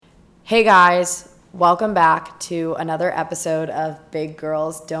Hey guys, welcome back to another episode of Big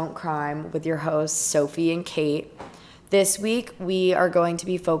Girls Don't Crime with your hosts Sophie and Kate. This week we are going to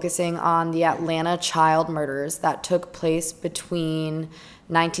be focusing on the Atlanta child murders that took place between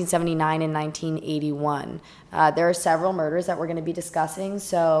 1979 and 1981. There are several murders that we're going to be discussing,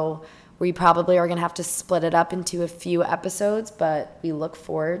 so we probably are going to have to split it up into a few episodes, but we look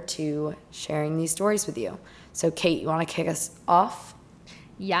forward to sharing these stories with you. So Kate, you want to kick us off?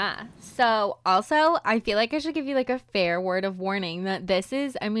 Yeah. So also, I feel like I should give you like a fair word of warning that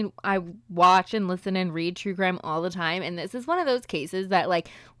I watch and listen and read true crime all the time. And this is one of those cases that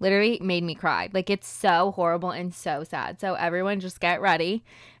like literally made me cry. Like it's so horrible and so sad. So everyone just get ready.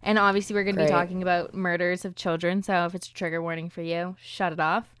 And obviously we're going to be talking about murders of children. So if it's a trigger warning for you, shut it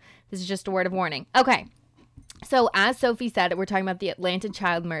off. This is just a word of warning. Okay. So as Sophie said, we're talking about the Atlanta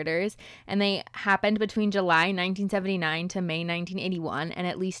child murders, and they happened between July 1979 to May 1981, and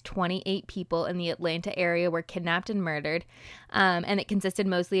at least 28 people in the Atlanta area were kidnapped and murdered, and it consisted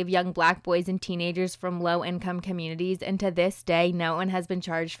mostly of young black boys and teenagers from low-income communities, and to this day, no one has been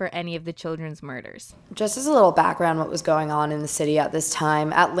charged for any of the children's murders. Just as a little background, what was going on in the city at this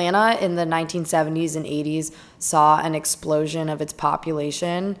time, Atlanta in the 1970s and 80s saw an explosion of its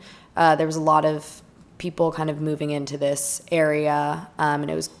population. There was a lot of people kind of moving into this area, and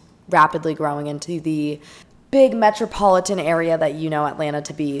it was rapidly growing into the big metropolitan area that you know Atlanta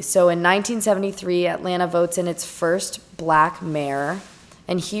to be. So in 1973, Atlanta votes in its first black mayor,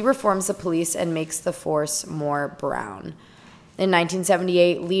 and he reforms the police and makes the force more brown. In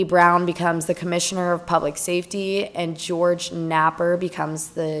 1978, Lee Brown becomes the commissioner of public safety, and George Napper becomes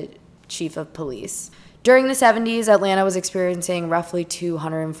the chief of police. During the 70s, Atlanta was experiencing roughly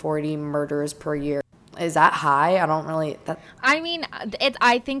 240 murders per year. Is that high? I don't really. It's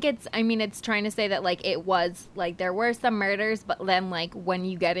trying to say that like it was like there were some murders, but then like when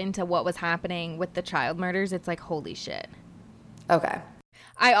you get into what was happening with the child murders, it's like holy shit. Okay.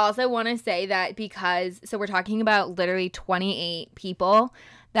 I also want to say that so we're talking about literally 28 people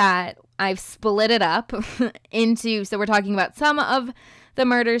that I've split it up into. So we're talking about some of the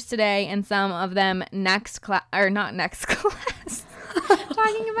murders today and some of them next class.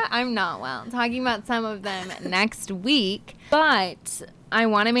 Talking about some of them next week. But I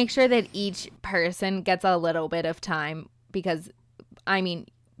want to make sure that each person gets a little bit of time because,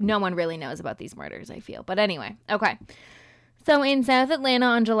 no one really knows about these murders, I feel. But anyway, okay. So in South Atlanta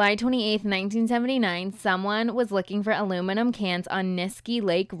on July 28th, 1979, someone was looking for aluminum cans on Niskey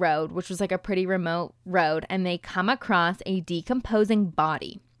Lake Road, which was like a pretty remote road, and they come across a decomposing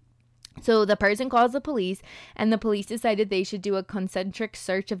body. So the person calls the police, and the police decided they should do a concentric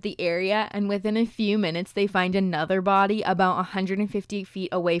search of the area, and within a few minutes, they find another body about 150 feet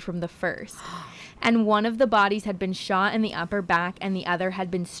away from the first. And one of the bodies had been shot in the upper back, and the other had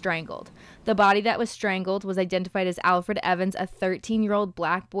been strangled. The body that was strangled was identified as Alfred Evans, a 13-year-old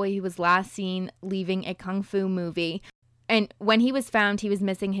black boy who was last seen leaving a kung fu movie. And when he was found, he was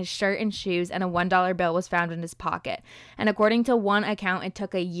missing his shirt and shoes, and a $1 bill was found in his pocket. And according to one account, it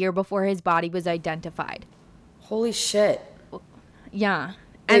took a year before his body was identified. Holy shit. Yeah.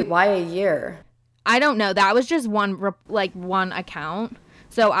 Wait, why a year? I don't know. That was just one account.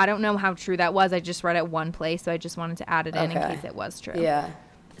 So I don't know how true that was. I just read it one place, so I just wanted to add it in case it was true. Yeah.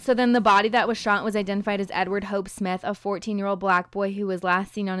 So then the body that was shot was identified as Edward Hope Smith, a 14-year-old black boy who was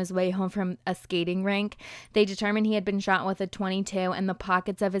last seen on his way home from a skating rink. They determined he had been shot with a .22, and the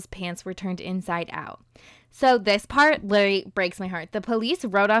pockets of his pants were turned inside out. So this part literally breaks my heart. The police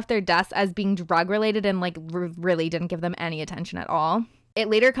wrote off their deaths as being drug-related and really didn't give them any attention at all. It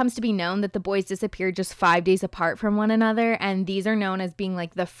later comes to be known that the boys disappeared just 5 days apart from one another, and these are known as being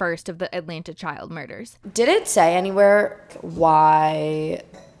like the first of the Atlanta child murders. Did it say anywhere why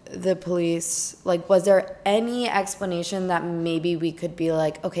the police, like, was there any explanation that maybe we could be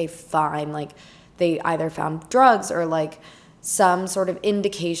like, okay, fine, like they either found drugs or like some sort of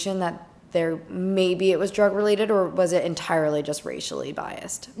indication that maybe it was drug related, or was it entirely just racially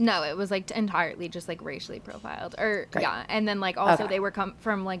biased? No, it was like entirely just like racially profiled, Great. Yeah. And then like also they were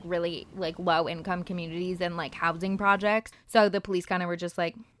from like really like low income communities and like housing projects. So the police kind of were just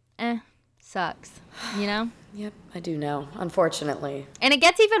like, sucks, you know? Yep, I do know, unfortunately. And it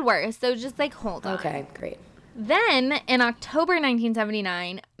gets even worse. So just like hold on. Okay, great. Then, in October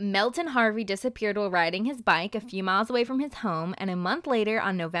 1979, Milton Harvey disappeared while riding his bike a few miles away from his home, and a month later,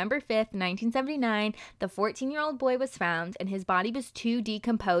 on November 5th, 1979, the 14-year-old boy was found, and his body was too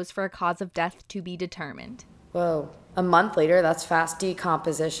decomposed for a cause of death to be determined. Whoa, a month later? That's fast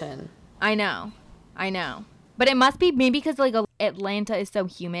decomposition. I know. But it must be maybe because, like, Atlanta is so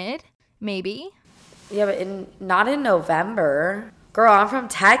humid, maybe. Yeah, but not in November. Girl, I'm from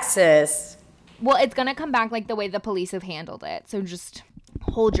Texas. Well, it's going to come back like the way the police have handled it. So just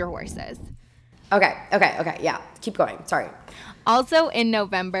hold your horses. Okay. Yeah, keep going. Sorry. Also in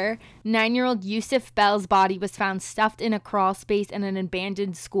November, 9-year-old Yusuf Bell's body was found stuffed in a crawl space in an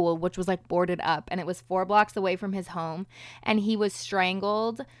abandoned school, which was like boarded up, and it was 4 blocks away from his home, and he was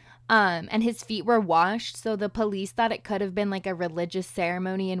strangled, and his feet were washed. So the police thought it could have been like a religious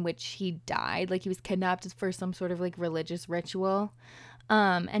ceremony in which he died, like he was kidnapped for some sort of like religious ritual.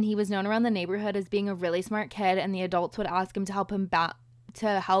 And he was known around the neighborhood as being a really smart kid, and the adults would ask him to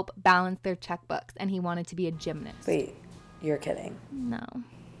help balance their checkbooks, and he wanted to be a gymnast. Wait, you're kidding? No.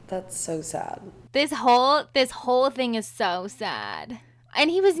 That's so sad. This whole thing is so sad. And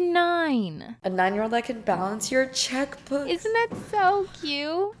he was 9. A 9-year-old that can balance your checkbook. Isn't that so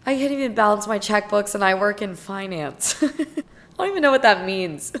cute? I can't even balance my checkbooks, and I work in finance. I don't even know what that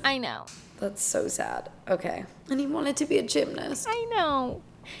means. I know. That's so sad. Okay. And he wanted to be a gymnast. I know.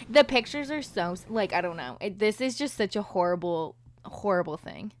 The pictures are so, like, I don't know. This is just such a horrible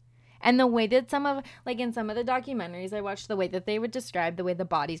thing. And the way that in some of the documentaries I watched, the way that they would describe the way the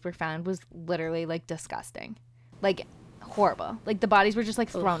bodies were found was literally, like, disgusting. Like, horrible. Like, the bodies were just, like,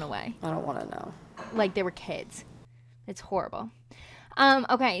 thrown away. I don't want to know. Like, they were kids. It's horrible.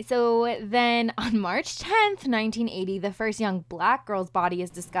 Okay, so then on March 10th, 1980, the first young black girl's body is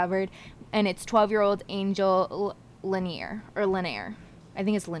discovered, and it's 12-year-old Angel Lanier. I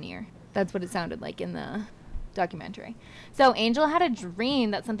think it's Lanier. That's what it sounded like in the documentary. So Angel had a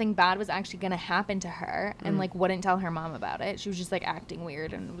dream that something bad was actually going to happen to her, and like wouldn't tell her mom about it. She was just like acting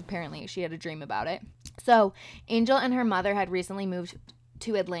weird, and apparently she had a dream about it. So Angel and her mother had recently moved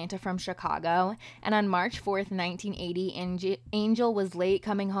to Atlanta from Chicago, and on March 4th, 1980, Angel was late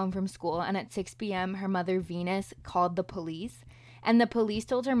coming home from school, and at 6 p.m. her mother Venus called the police. And the police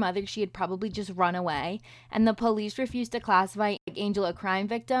told her mother she had probably just run away, and the police refused to classify Angel a crime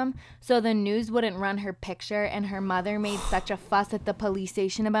victim, so the news wouldn't run her picture, and her mother made such a fuss at the police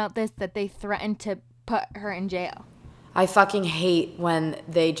station about this that they threatened to put her in jail. I fucking hate when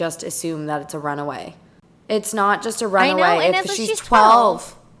they just assume that it's a runaway. It's not just a runaway. I know, and she's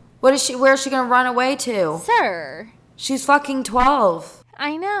 12. Where is she going to run away to? Sir. She's fucking 12.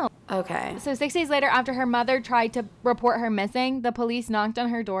 I know. Okay. So 6 days later, after her mother tried to report her missing, the police knocked on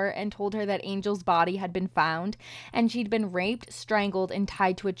her door and told her that Angel's body had been found, and she'd been raped, strangled, and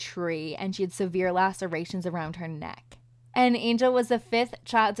tied to a tree, and she had severe lacerations around her neck. And Angel was the 5th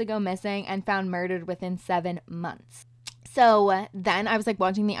child to go missing and found murdered within 7 months. So then I was like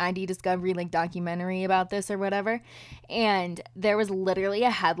watching the ID Discovery like documentary about this or whatever, and there was literally a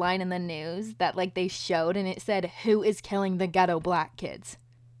headline in the news that like they showed, and it said, "Who is killing the ghetto black kids?"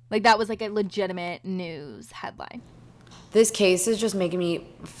 Like that was like a legitimate news headline. This case is just making me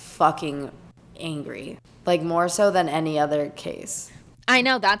fucking angry, like more so than any other case. I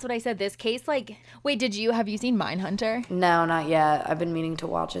know, that's what I said. This case, like, wait, have you seen Mindhunter? No, not yet. I've been meaning to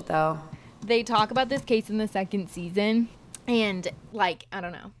watch it though. They talk about this case in the 2nd season. And, like, I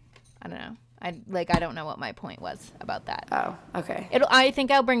don't know. I don't know what my point was about that. Oh, okay. I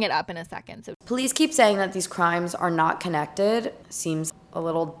think I'll bring it up in a second. So police keep saying that these crimes are not connected. Seems a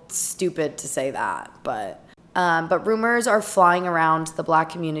little stupid to say that, but rumors are flying around the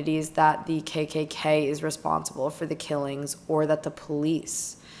black communities that the KKK is responsible for the killings, or that the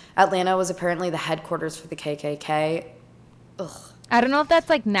police. Atlanta was apparently the headquarters for the KKK. Ugh. I don't know if that's,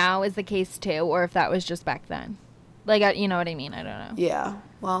 like, now is the case, too, or if that was just back then. Like, you know what I mean? I don't know. Yeah,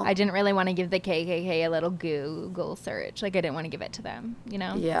 well. I didn't really want to give the KKK a little Google search. Like, I didn't want to give it to them, you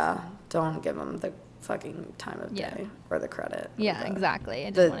know? Yeah, don't give them the fucking time of day or the credit. Yeah, exactly.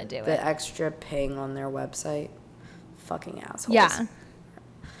 I didn't want to do it. The extra ping on their website. Fucking assholes. Yeah.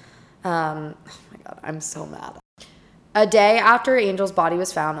 Oh, my God. I'm so mad. A day after Angel's body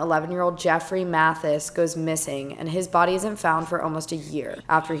was found, 11-year-old Jeffrey Mathis goes missing, and his body isn't found for almost a year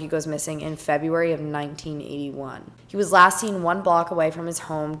after he goes missing in February of 1981. He was last seen 1 block away from his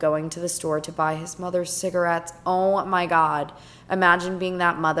home going to the store to buy his mother's cigarettes. Oh my God. Imagine being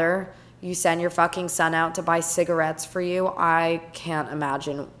that mother. You send your fucking son out to buy cigarettes for you. I can't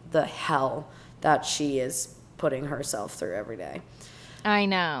imagine the hell that she is putting herself through every day. I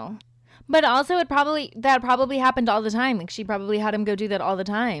know. But also that probably happened all the time. Like, she probably had him go do that all the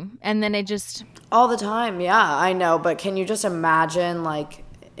time. And then it just... All the time, yeah, I know. But can you just imagine, like,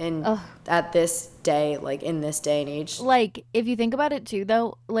 at this day, like, in this day and age? Like, if you think about it, too,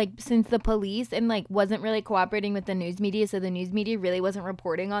 though, like, since the police and, like, wasn't really cooperating with the news media, so the news media really wasn't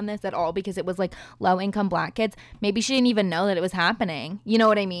reporting on this at all because it was, like, low-income black kids, maybe she didn't even know that it was happening. You know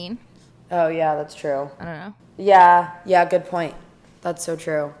what I mean? Oh, yeah, that's true. I don't know. Yeah, good point. That's so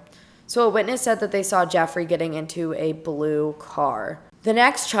true. So a witness said that they saw Jeffrey getting into a blue car. The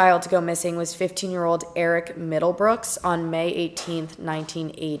next child to go missing was 15-year-old Eric Middlebrooks on May 18th,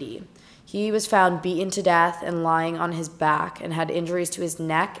 1980. He was found beaten to death and lying on his back and had injuries to his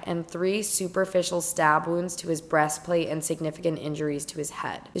neck and 3 superficial stab wounds to his breastplate and significant injuries to his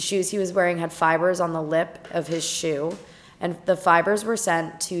head. The shoes he was wearing had fibers on the lip of his shoe, and the fibers were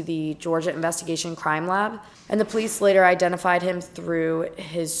sent to the Georgia Investigation Crime Lab, and the police later identified him through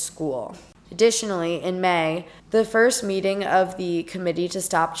his school. Additionally, in May, the first meeting of the Committee to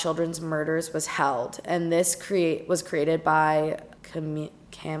Stop Children's Murders was held, and this was created by Camille?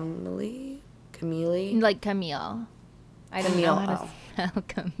 Like Camille. I don't know how to spell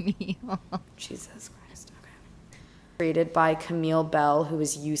Camille. Jesus Christ. Okay. Created by Camille Bell, who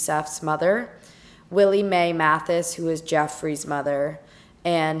was Yusef's mother, Willie Mae Mathis, who was Jeffrey's mother,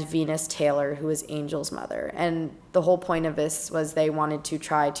 and Venus Taylor, who was Angel's mother. And the whole point of this was they wanted to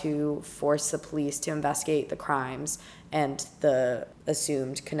try to force the police to investigate the crimes and the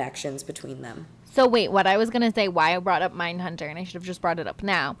assumed connections between them. So wait, what I was going to say, why I brought up Mindhunter, and I should have just brought it up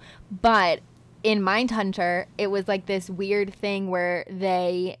now, but in Mindhunter, it was like this weird thing where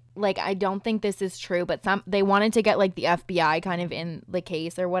they, like, I don't think this is true, but they wanted to get like the FBI kind of in the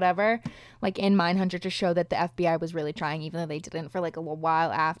case or whatever, like in Mindhunter, to show that the FBI was really trying, even though they didn't for like a little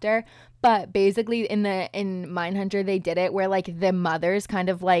while after. But basically in Mindhunter, they did it where like the mothers kind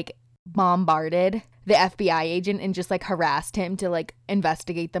of like bombarded the FBI agent and just like harassed him to like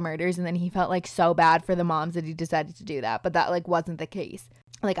investigate the murders, and then he felt like so bad for the moms that he decided to do that. But that like wasn't the case,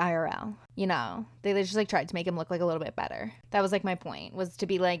 like IRL, you know, they just like tried to make him look like a little bit better. That was like my point, was to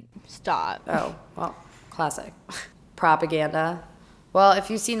be like, stop. Oh, well, classic. Propaganda. Well, if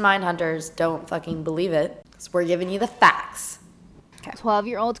you've seen Mindhunters, don't fucking believe it, because we're giving you the facts. Okay.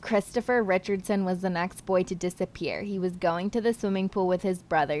 12-year-old Christopher Richardson was the next boy to disappear. He was going to the swimming pool with his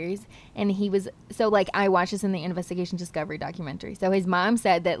brothers, and I watched this in the Investigation Discovery documentary. So his mom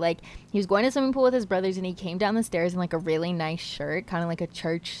said that like he was going to the swimming pool with his brothers, and he came down the stairs in like a really nice shirt, kind of like a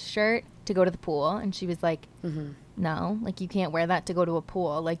church shirt, to go to the pool. And she was like, no, like you can't wear that to go to a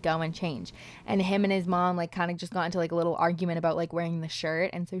pool, like go and change. And him and his mom like kind of just got into like a little argument about like wearing the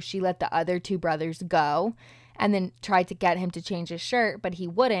shirt, and so she let the other 2 brothers go and then tried to get him to change his shirt, but he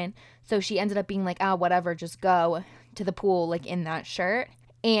wouldn't. So she ended up being like, oh, whatever, just go to the pool like in that shirt.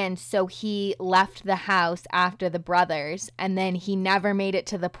 And so he left the house after the brothers, and then he never made it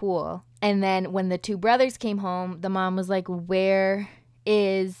to the pool. And then when the 2 brothers came home, the mom was like, where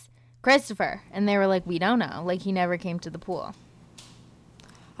is Christopher? And they were like, we don't know. Like, he never came to the pool.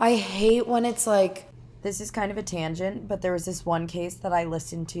 I hate when it's like, this is kind of a tangent, but there was this one case that I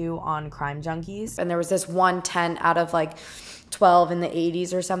listened to on Crime Junkies, and there was this one tent out of like 12 in the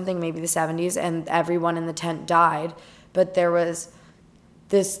 80s or something, maybe the 70s, and everyone in the tent died. But there was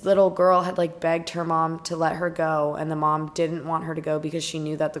this little girl had like begged her mom to let her go, and the mom didn't want her to go because she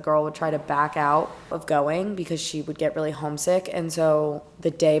knew that the girl would try to back out of going because she would get really homesick. And so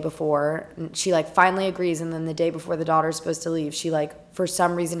the day before, she like finally agrees, and then the day before the daughter's supposed to leave, she like for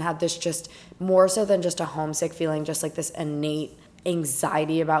some reason had this just more so than just a homesick feeling, just like this innate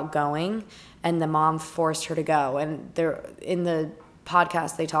anxiety about going, and the mom forced her to go. And there in the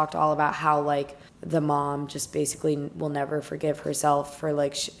podcast they talked all about how like the mom just basically will never forgive herself for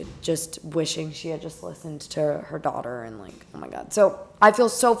like just wishing she had just listened to her daughter, and like, oh my God. So I feel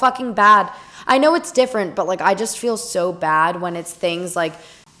so fucking bad. I know it's different, but like I just feel so bad when it's things like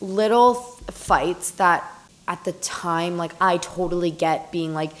little fights that at the time, like I totally get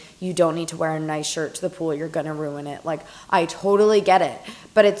being like, you don't need to wear a nice shirt to the pool, you're gonna ruin it. Like I totally get it,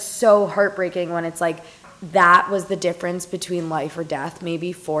 but it's so heartbreaking when it's like that was the difference between life or death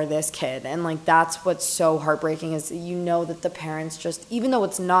maybe for this kid. And like that's what's so heartbreaking, is you know that the parents just, even though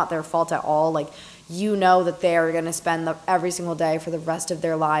it's not their fault at all, like you know that they are going to spend every single day for the rest of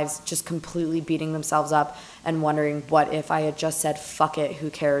their lives just completely beating themselves up and wondering, what if I had just said fuck it, who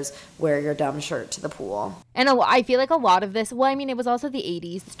cares, wear your dumb shirt to the pool. And I feel like a lot of this, well, I mean, it was also the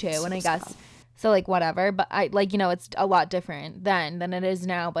 80s too, so and I guess sad. So like whatever, but I like, you know, it's a lot different then than it is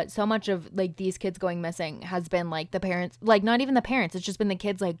now. But so much of like these kids going missing has been like the parents, like not even the parents, it's just been the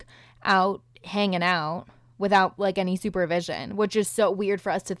kids like out hanging out without like any supervision, which is so weird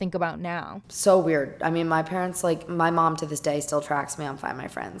for us to think about now. So weird. I mean, my parents, like my mom to this day still tracks me on Find My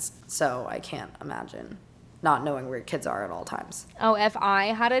Friends, so I can't imagine not knowing where kids are at all times. Oh, if I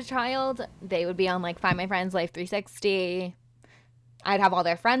had a child, they would be on like Find My Friends, Life 360. I'd have all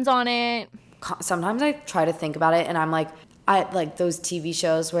their friends on it. Sometimes I try to think about it, and I'm like, I like those TV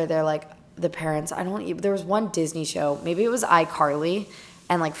shows where they're like the parents. There was one Disney show, maybe it was iCarly,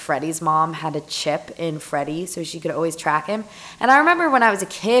 and like Freddie's mom had a chip in Freddie so she could always track him. And I remember when I was a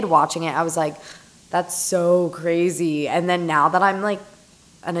kid watching it, I was like, that's so crazy. And then now that I'm like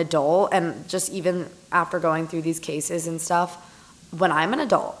an adult, and just even after going through these cases and stuff, when I'm an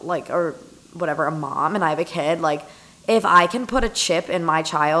adult, like, or whatever, a mom, and I have a kid, like, if I can put a chip in my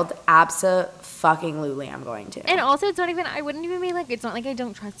child, abso-fucking-lutely I'm going to. And also, it's not even, I wouldn't even be like, it's not like I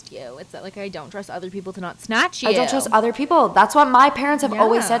don't trust you. It's not like I don't trust other people to not snatch you. I don't trust other people. That's what my parents have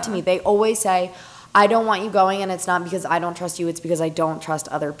always said to me. They always say, I don't want you going, and it's not because I don't trust you, it's because I don't trust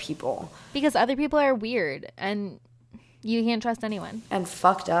other people. Because other people are weird, and you can't trust anyone. And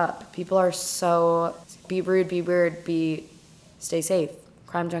fucked up. People are so, be rude, be weird, stay safe.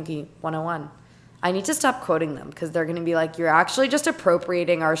 Crime Junkie 101. I need to stop quoting them because they're going to be like, you're actually just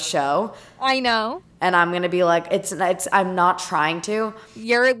appropriating our show. I know. And I'm going to be like, I'm not trying to.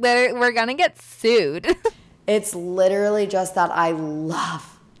 We're going to get sued. It's literally just that I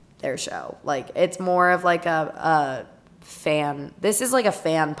love their show. Like, it's more of like a fan. This is like a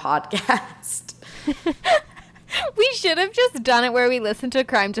fan podcast. We should have just done it where we listen to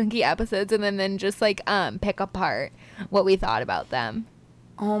Crime Junkie episodes and then just like pick apart what we thought about them.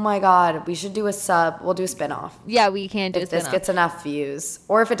 Oh my God, we should do a sub. We'll do a spinoff. Yeah, we can do a spinoff. If this gets enough views,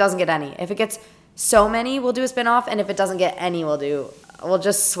 or if it doesn't get any. If it gets so many, we'll do a spinoff, and if it doesn't get any, we'll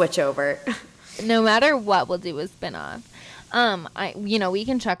just switch over. No matter what, we'll do a spinoff. We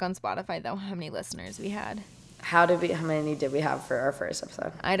can check on Spotify though how many listeners we had. How many did we have for our first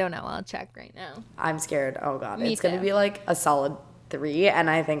episode? I don't know. I'll check right now. I'm scared. Oh God, it's going gonna be like a solid 3, and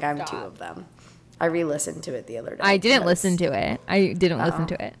I think I'm 2 of them. I re-listened to it the other day. I didn't listen to it. Listen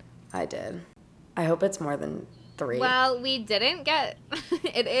to it. I did. I hope it's more than 3. Well, we didn't get...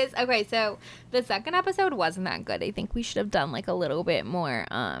 It is... Okay, so the second episode wasn't that good. I think we should have done like a little bit more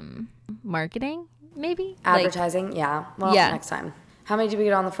marketing, maybe? Advertising, yeah. Well, next time. How many did we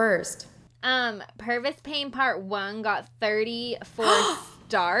get on the first? Purvis Pain Part 1 got 34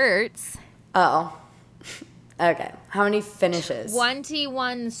 starts. Oh. Okay. How many finishes?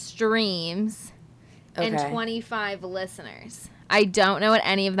 21 streams. And 25 listeners. I don't know what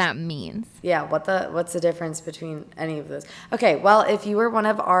any of that means. Yeah, what's the difference between any of those? Okay, well, if you were one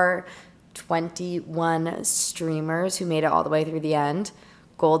of our 21 streamers who made it all the way through the end,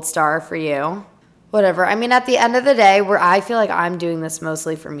 gold star for you. Whatever. I mean, at the end of the day, I feel like I'm doing this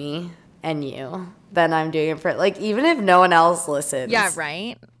mostly for me and you. Then I'm doing it for, like, even if no one else listens. Yeah,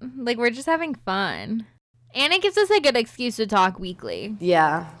 right? Like, we're just having fun. And it gives us a good excuse to talk weekly.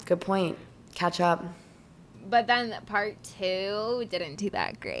 Yeah, good point. Catch up. But then part 2 didn't do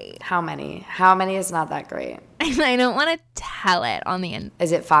that great. How many? How many is not that great? I don't want to tell it on the end.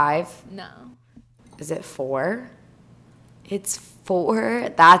 Is it 5? No. Is it 4? It's 4?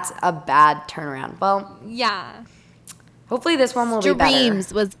 That's a bad turnaround. Well, yeah. Hopefully this one will be better.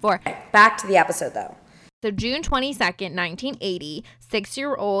 Streams was 4. Okay, back to the episode, though. So June 22nd, 1980,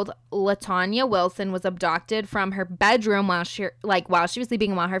 6-year-old LaTanya Wilson was abducted from her bedroom while she was sleeping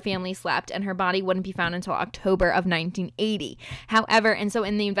and while her family slept, and her body wouldn't be found until October of 1980. However, and so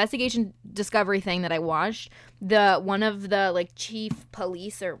in the investigation discovery thing that I watched, one of the like chief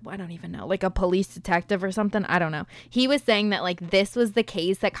police, or I don't even know, like a police detective or something, I don't know. He was saying that like this was the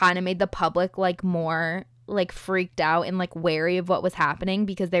case that kind of made the public like more like freaked out and like wary of what was happening,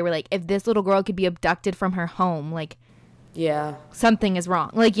 because they were like, if this little girl could be abducted from her home, like, yeah, something is wrong.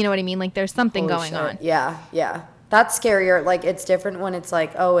 Like, you know what I mean? Like, there's something going on. Yeah. That's scarier. Like, it's different when it's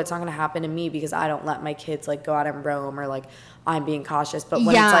like, oh, it's not going to happen to me because I don't let my kids like go out and roam, or like I'm being cautious. But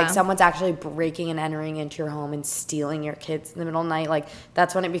when it's like someone's actually breaking and entering into your home and stealing your kids in the middle of the night, like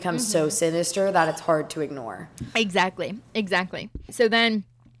that's when it becomes so sinister that it's hard to ignore. Exactly. So then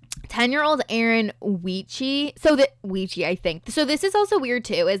 10-year-old Aaron Weechie. I think. So this is also weird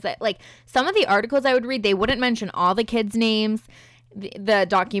too, is that like some of the articles I would read, they wouldn't mention all the kids' names. The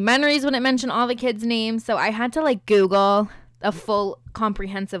documentaries wouldn't mention all the kids' names. So I had to like Google a full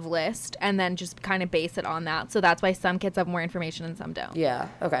comprehensive list and then just kind of base it on that. So that's why some kids have more information and some don't. Yeah.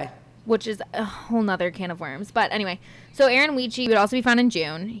 Okay. Which is a whole nother can of worms. But anyway, so Aaron Weechie would also be found in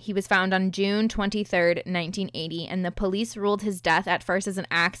June. He was found on June 23rd, 1980, and the police ruled his death at first as an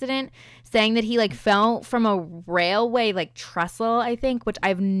accident, saying that he like fell from a railway like trestle, I think, which I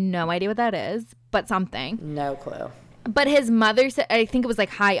have no idea what that is, but something. No clue. But his mother said, I think it was like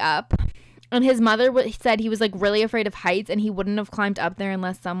high up, and his mother said he was like really afraid of heights and he wouldn't have climbed up there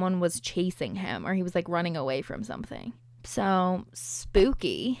unless someone was chasing him or he was like running away from something. So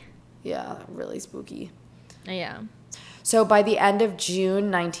spooky. Yeah, really spooky. Yeah. So by the end of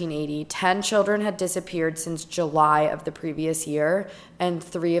June 1980, 10 children had disappeared since July of the previous year, and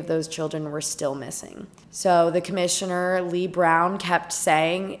 3 of those children were still missing. So the commissioner, Lee Brown, kept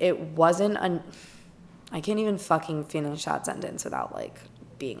saying it wasn't I can't even fucking finish that sentence without, like,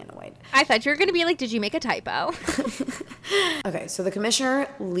 being annoyed. I thought you were going to be like, did you make a typo? Okay, so the commissioner,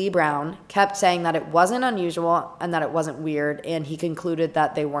 Lee Brown, kept saying that it wasn't unusual and that it wasn't weird, and he concluded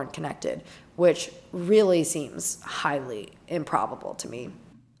that they weren't connected, which really seems highly improbable to me.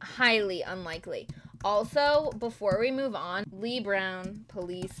 Highly unlikely. Also, before we move on, Lee Brown,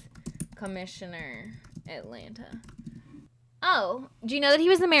 police commissioner, Atlanta. Oh, do you know that he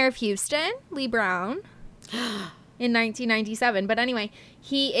was the mayor of Houston, Lee Brown? In 1997. But anyway,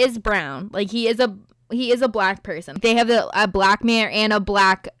 he is brown. Like, he is a black person. They have a black mayor and a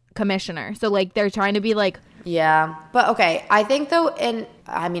black commissioner. So, like, they're trying to be like... Yeah. But, okay, I think, though,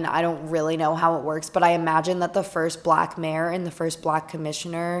 I mean, I don't really know how it works, but I imagine that the first black mayor and the first black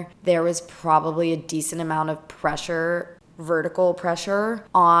commissioner, there was probably a decent amount of pressure, vertical pressure,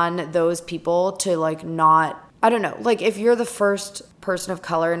 on those people to, like, not... I don't know, like, if you're the first person of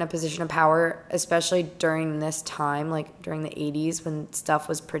color in a position of power, especially during this time, like during the 80s when stuff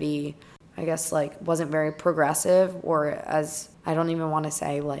was pretty, I guess, like, wasn't very progressive, or as, I don't even want to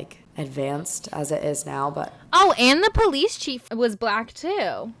say, like, advanced as it is now, but... Oh, and the police chief was black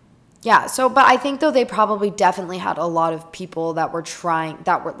too. Yeah, so, but I think, though, they probably definitely had a lot of people that were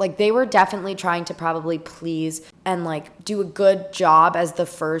they were definitely trying to probably please and, like, do a good job as the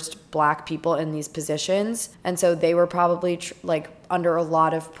first black people in these positions. And so they were probably, under a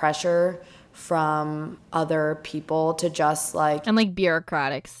lot of pressure from other people to just, like... And, like,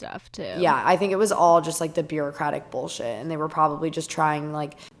 bureaucratic stuff, too. Yeah, I think it was all just, like, the bureaucratic bullshit. And they were probably just trying,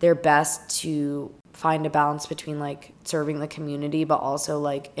 like, their best to... find a balance between, like, serving the community but also,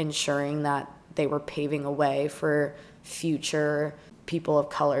 like, ensuring that they were paving a way for future people of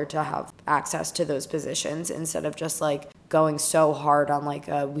color to have access to those positions instead of just, like, going so hard on, like,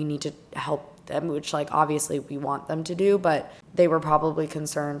 we need to help them, which, like, obviously we want them to do, but they were probably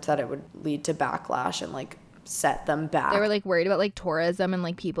concerned that it would lead to backlash and, like, set them back. They were, like, worried about, like, tourism and,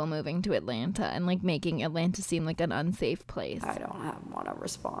 like, people moving to Atlanta and, like, making Atlanta seem like an unsafe place. I don't want a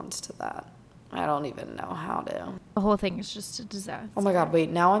response to that. I don't even know how to. The whole thing is just a disaster. Oh my God, wait,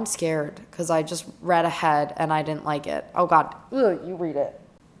 now I'm scared because I just read ahead and I didn't like it. Oh God, ugh, you read it.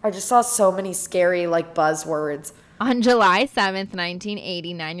 I just saw so many scary, like, buzzwords. On July 7th,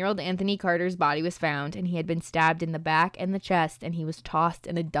 1980, 9-year-old Anthony Carter's body was found, and he had been stabbed in the back and the chest, and he was tossed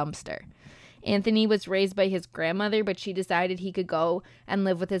in a dumpster. Anthony was raised by his grandmother, but she decided he could go and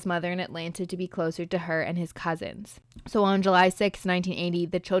live with his mother in Atlanta to be closer to her and his cousins. So on July 6, 1980,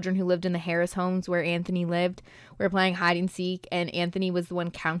 the children who lived in the Harris homes where Anthony lived were playing hide and seek, and Anthony was the one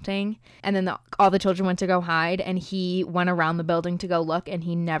counting. And then all the children went to go hide, and he went around the building to go look, and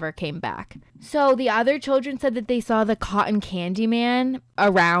he never came back. So the other children said that they saw the cotton candy man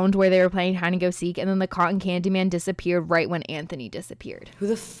around where they were playing hide and go seek, and then the cotton candy man disappeared right when Anthony disappeared. Who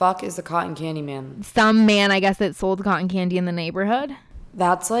the fuck is the cotton candy man? Some man, I guess, that sold cotton candy in the neighborhood.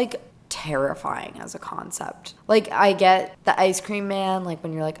 That's, like, terrifying as a concept. Like, I get the ice cream man, like,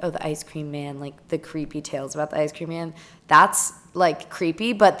 when you're like, oh, the ice cream man, like, the creepy tales about the ice cream man. That's, like,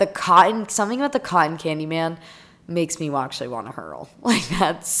 creepy, but something about the cotton candy man makes me actually want to hurl. Like,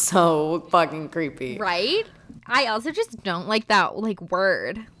 that's so fucking creepy. Right? I also just don't like that, like,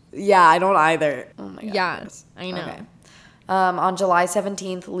 word. Yeah, I don't either. Oh my God. Yeah, I know. Okay. On July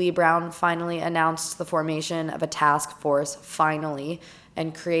 17th, Lee Brown finally announced the formation of a task force, finally,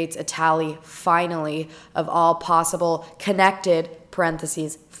 and creates a tally, finally, of all possible connected,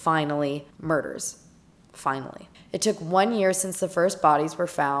 parentheses, finally, murders. Finally. It took 1 year since the first bodies were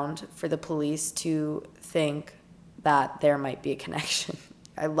found for the police to think that there might be a connection.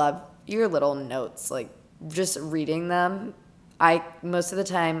 I love your little notes, like, just reading them. Most of the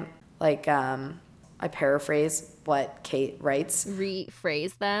time, like, I paraphrase what Kate writes.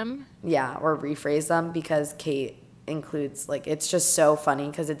 Rephrase them? Yeah, or rephrase them because Kate includes, like, it's just so funny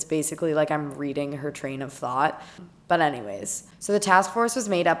because it's basically like I'm reading her train of thought. But anyways, so the task force was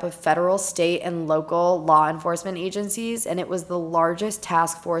made up of federal, state, and local law enforcement agencies, and it was the largest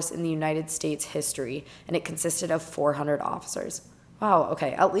task force in the United States history, and it consisted of 400 officers. Wow,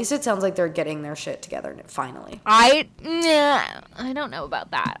 okay. At least it sounds like they're getting their shit together finally. I don't know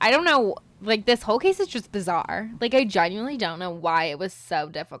about that. I don't know. Like, this whole case is just bizarre. Like, I genuinely don't know why it was so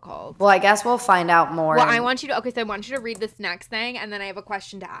difficult. Well, I guess we'll find out more. Well, I want you to read this next thing, and then I have a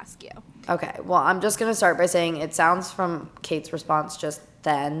question to ask you. Okay. Well, I'm just going to start by saying it sounds from Kate's response just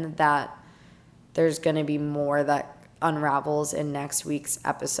then that there's going to be more that unravels in next week's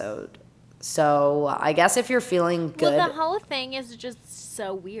episode. So I guess if you're feeling good. Well, the whole thing is just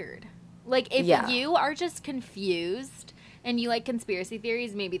so weird. Like, if you are just confused and you like conspiracy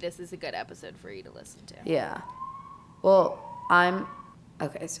theories, maybe this is a good episode for you to listen to. Yeah. Well,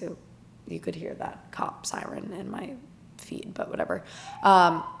 okay, so you could hear that cop siren in my feed, but whatever.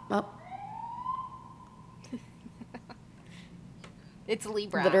 Well, it's Lee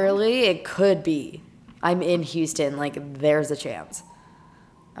Brown. Literally, it could be. I'm in Houston. Like, there's a chance.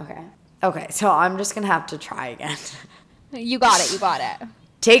 Okay, so I'm just going to have to try again. You got it.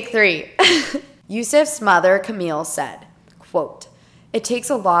 Take 3. Yusuf's mother, Camille, said, quote, "It takes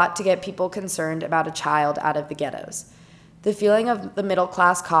a lot to get people concerned about a child out of the ghettos. The feeling of the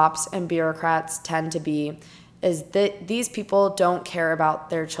middle-class cops and bureaucrats tend to be is that these people don't care about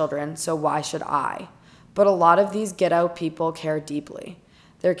their children, so why should I? But a lot of these ghetto people care deeply.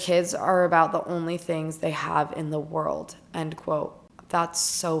 Their kids are about the only things they have in the world," end quote. That's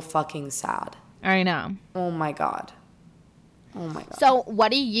so fucking sad. I know. Oh my God. So what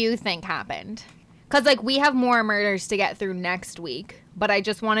do you think happened? Because, like, we have more murders to get through next week, but I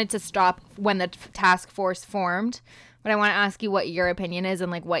just wanted to stop when the task force formed. But I want to ask you what your opinion is and,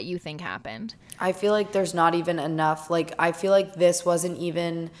 like, what you think happened. I feel like there's not even enough. Like, I feel like this wasn't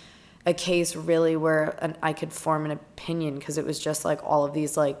even a case really where I could form an opinion, because it was just, like, all of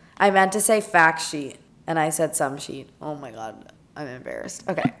these, like, I meant to say fact sheet, and I said some sheet. Oh, my God. I'm embarrassed.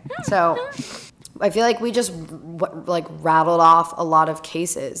 Okay. So I feel like we just, like, rattled off a lot of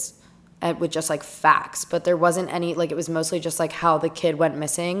cases with just, like, facts. But there wasn't any, like, it was mostly just, like, how the kid went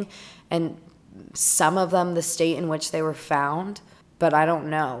missing. And some of them, the state in which they were found. But I don't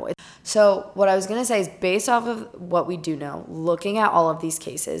know. So what I was going to say is, based off of what we do know, looking at all of these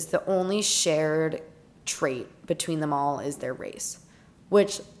cases, the only shared trait between them all is their race.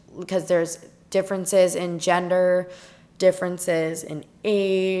 Which, because there's differences in gender, differences in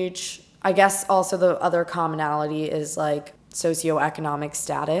age. I guess also the other commonality is, like, socioeconomic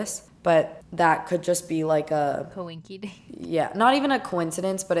status. But that could just be like a coinky. Yeah, not even a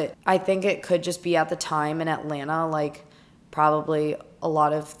coincidence, but I think it could just be at the time in Atlanta, like, probably a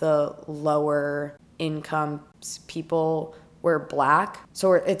lot of the lower income people were black.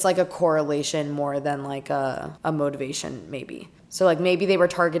 So it's like a correlation more than like a motivation maybe. So, like, maybe they were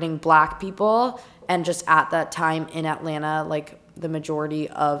targeting black people, and just at that time in Atlanta, like, the majority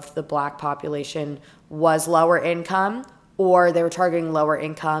of the black population was lower income, or they were targeting lower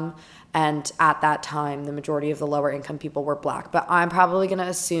income, and at that time the majority of the lower income people were black. But I'm probably going to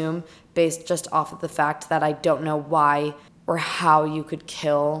assume, based just off of the fact that I don't know why or how you could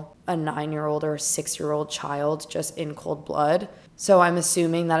kill a 9-year-old or a 6-year-old child just in cold blood. So I'm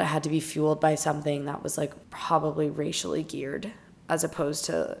assuming that it had to be fueled by something that was, like, probably racially geared, as opposed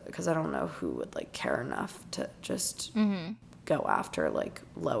to, because I don't know who would, like, care enough to just go after, like,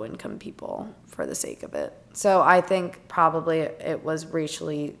 low income people for the sake of it. So I think probably it was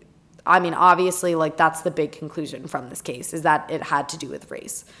racially, I mean, obviously, like, that's the big conclusion from this case, is that it had to do with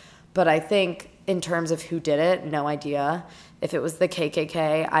race. But I think in terms of who did it, no idea. If it was the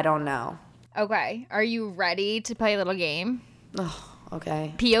KKK, I don't know. Okay. Are you ready to play a little game? Oh,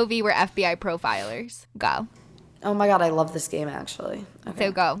 okay. POV, we're FBI profilers. Go. Oh my God, I love this game, actually. Okay.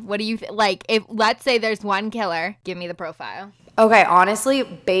 So go. What do you like? If, let's say there's one killer, give me the profile. Okay, honestly,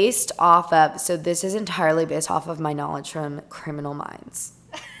 based off of, so this is entirely based off of my knowledge from Criminal Minds.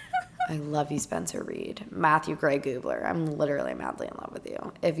 I love you, Spencer Reed. Matthew Gray Goobler. I'm literally madly in love with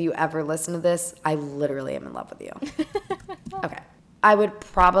you. If you ever listen to this, I literally am in love with you. Okay. I would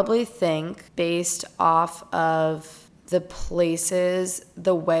probably think, based off of the places,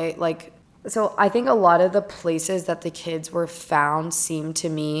 the way, like, so I think a lot of the places that the kids were found seem to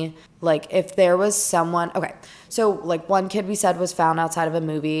me like if there was someone, okay, so, like, one kid we said was found outside of a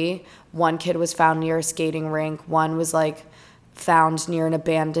movie, one kid was found near a skating rink, one was, like, found near an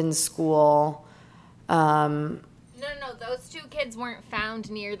abandoned school. No, those two kids weren't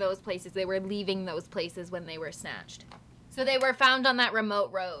found near those places. They were leaving those places when they were snatched. So they were found on that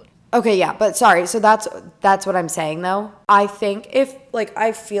remote road. Okay, yeah, but sorry. So that's what I'm saying, though. I think if, like,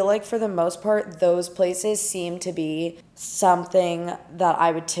 I feel like for the most part, those places seem to be something that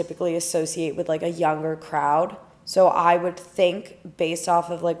I would typically associate with, like, a younger crowd. So I would think, based off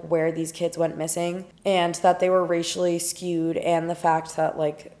of, like, where these kids went missing and that they were racially skewed, and the fact that,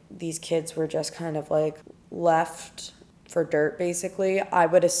 like, these kids were just kind of, like, left for dirt, basically, I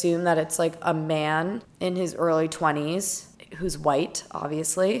would assume that it's, like, a man in his early 20s who's white,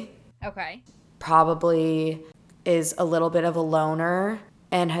 obviously. Okay. Probably is a little bit of a loner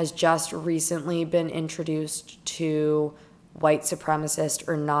and has just recently been introduced to white supremacist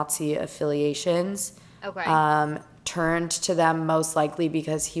or Nazi affiliations. Okay. turned to them most likely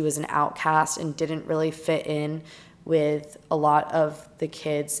because he was an outcast and didn't really fit in with a lot of the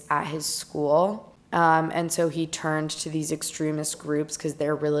kids at his school. And so he turned to these extremist groups because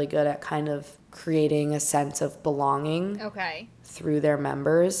they're really good at kind of creating a sense of belonging through their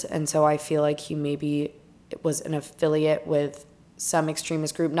members. And so I feel like he maybe was an affiliate with some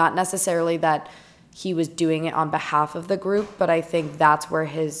extremist group, not necessarily that he was doing it on behalf of the group, but I think that's where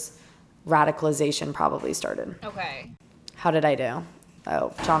his radicalization probably started. Okay. How did I do?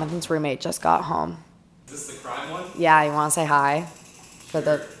 Oh, Jonathan's roommate just got home. Is this the crime one? Yeah, you want to say hi for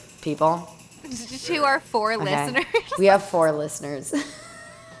the people? To our 4 listeners. We have 4 listeners.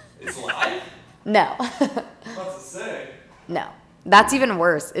 It's live? No. What's it say? No. That's even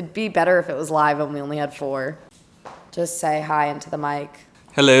worse. It'd be better if it was live and we only had 4. Just say hi into the mic.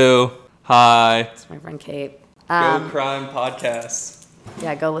 Hello. Hi. It's my friend Kate. Go Crime Podcast.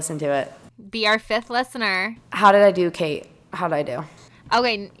 Yeah, go listen to it. Be our 5th listener. How did I do, Kate? How did I do?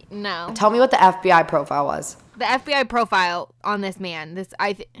 Okay, no. Tell me what the FBI profile was. The FBI profile on this man.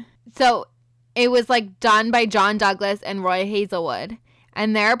 So it was like done by John Douglas and Roy Hazelwood.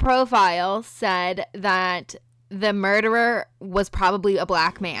 And their profile said that the murderer was probably a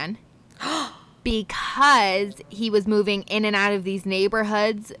black man because he was moving in and out of these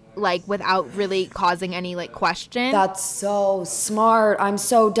neighborhoods like without really causing any like question. That's so smart. I'm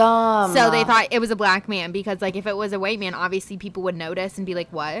so dumb. So they thought it was a black man because like if it was a white man, obviously people would notice and be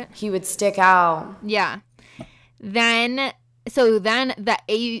like, what? He would stick out. Yeah. Then the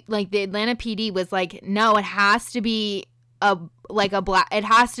Atlanta PD was like, no, it has to be it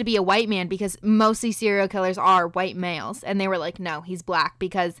has to be a white man because mostly serial killers are white males. And they were like, no, he's black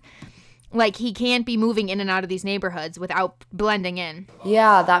because like he can't be moving in and out of these neighborhoods without blending in.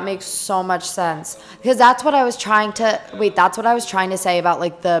 Yeah, that makes so much sense. Because that's what I was trying to say about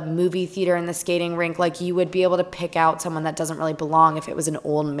like the movie theater and the skating rink. Like you would be able to pick out someone that doesn't really belong if it was an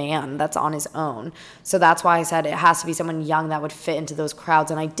old man that's on his own. So that's why I said it has to be someone young that would fit into those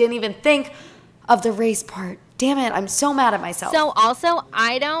crowds. And I didn't even think of the race part. Damn it, I'm so mad at myself. So also,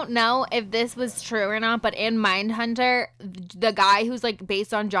 I don't know if this was true or not, but in Mindhunter, the guy who's like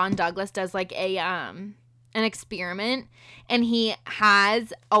based on John Douglas does like an experiment, and he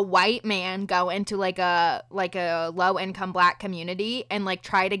has a white man go into like a low income black community and like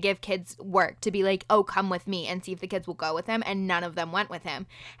try to give kids work to be like, oh, come with me and see if the kids will go with him, and none of them went with him.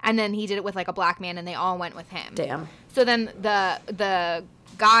 And then he did it with like a black man and they all went with him. Damn. So then the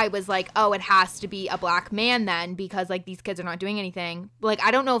guy was like, oh, it has to be a black man then because like these kids are not doing anything. Like I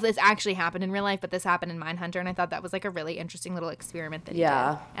don't know if this actually happened in real life, but this happened in Mindhunter, and I thought that was like a really interesting little experiment that he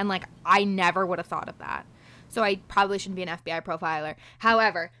did. And like I never would have thought of that. So I probably shouldn't be an FBI profiler.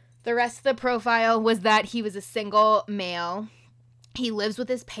 However, the rest of the profile was that he was a single male. He lives with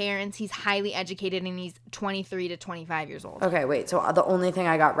his parents. He's highly educated, and he's 23 to 25 years old. Okay, wait. So the only thing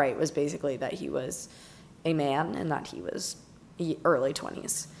I got right was basically that he was a man and that he was early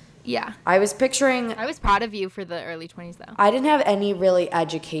 20s. Yeah. I was proud of you for the early 20s, though. I didn't have any really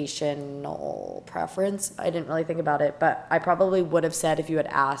educational preference. I didn't really think about it, but I probably would have said if you had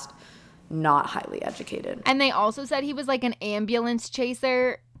asked, not highly educated. And they also said he was like an ambulance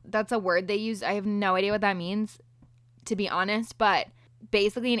chaser. That's a word they use. I have no idea what that means, to be honest, but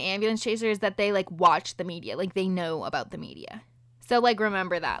basically an ambulance chaser is that they like watch the media, like they know about the media. So like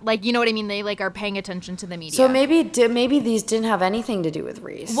remember that, like you know what I mean, they like are paying attention to the media. So maybe these didn't have anything to do with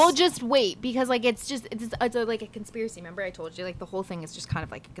race. Well, just wait, because like it's like a conspiracy. Remember I told you like the whole thing is just kind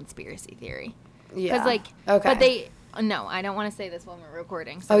of like a conspiracy theory. Yeah. Because like okay. But no, I don't want to say this when we're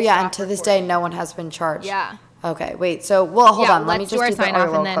recording. So oh yeah, and to this day no one has been charged. Yeah. Okay, wait. So hold on. Let me just do sign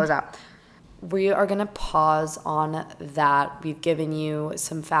off and then close out. We are gonna pause on that. We've given you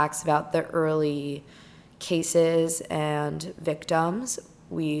some facts about the early cases and victims.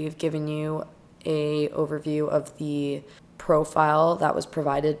 We've given you a overview of the profile that was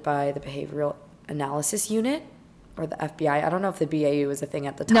provided by the Behavioral Analysis Unit or the FBI. I don't know if the BAU was a thing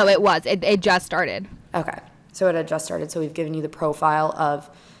at the time. No, it was. It just started. Okay. So it had just started. So we've given you the profile of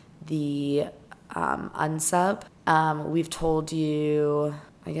the unsub. We've told you,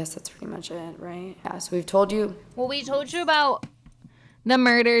 I guess that's pretty much it, right? Yeah, so we've told you. Well, we told you about the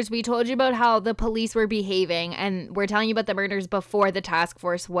murders. We told you about how the police were behaving, and we're telling you about the murders before the task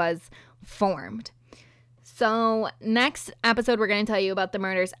force was formed. So next episode, we're going to tell you about the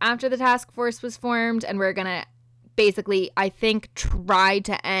murders after the task force was formed, and we're going to basically, I think, try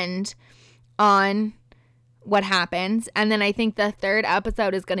to end on what happens. And then I think the third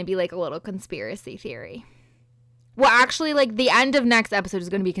episode is going to be like a little conspiracy theory. Well, actually, like the end of next episode is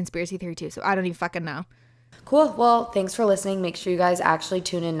going to be conspiracy theory too, so I don't even fucking know. Cool. Well, thanks for listening. Make sure you guys actually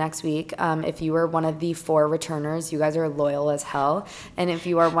tune in next week. If you are one of the 4 returners, you guys are loyal as hell. And if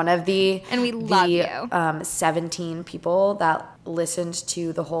you are one of the And we love you. 17 people that listened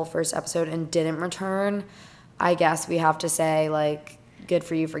to the whole first episode and didn't return, I guess we have to say, like, good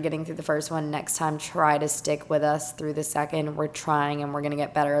for you for getting through the first one. Next time, try to stick with us through the second. We're trying, and we're going to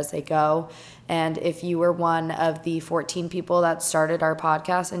get better as they go. And if you were one of the 14 people that started our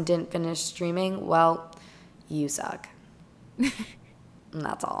podcast and didn't finish streaming, well, you suck. And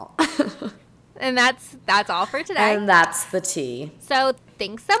that's all. And that's all for today. And that's the tea. So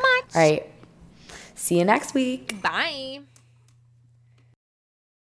thanks so much. All right. See you next week. Bye.